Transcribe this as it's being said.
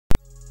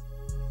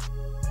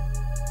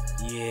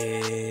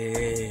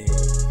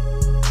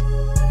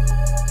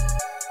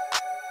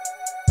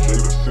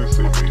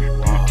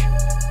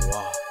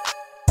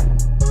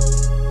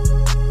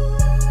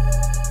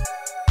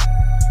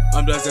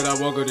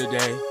woke up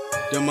today.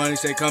 The money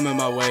stay coming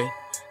my way.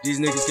 These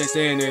niggas can't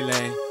stay in their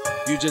lane.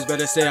 You just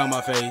better stay on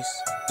my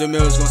face. The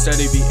mills gon'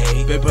 steady be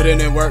 8. Been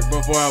putting in work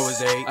before I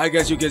was 8. I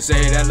guess you could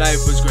say that life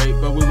was great,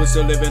 but we was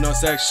still living on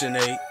Section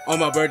 8. On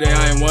my birthday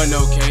I ain't want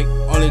no cake.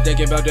 Only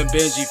thinking about them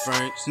Benji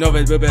franks. No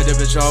bitch, but the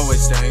bitch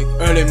always stank.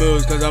 Early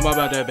moves cause I'm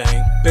about that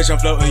bang. Bitch, I'm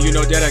floating, you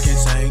know that I can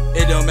sing.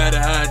 It don't matter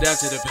how I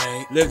adapt to the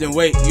pain. Lived and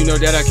wait, you know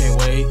that I can't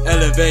wait.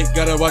 Elevate,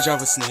 gotta watch out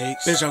for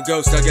snakes. Bitch, I'm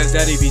ghost, I guess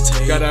daddy be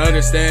take. Gotta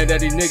understand that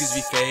these niggas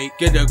be fake.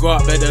 Get the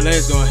guap, bet the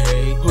lanes gon'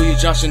 hate. Who you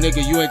joshin',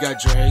 nigga, you ain't got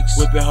Drakes.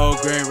 Whippin' whole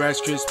grain,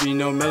 Rice Krispie,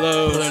 no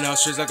mellow. Pullin' out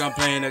shits like I'm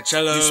playing a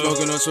cello. You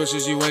smoking no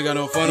switches, you ain't got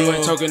no funnel. You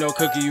ain't talking no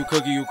cookie, you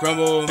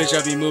crumble. Bitch,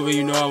 I be moving,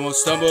 you know I won't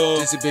stumble.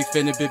 Just a big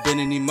fin, a bit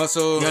bending, need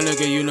muscle. Young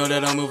nigga, you know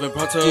that I'm moving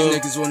pronto. These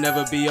niggas will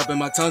never be up in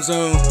my tongue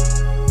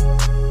zone.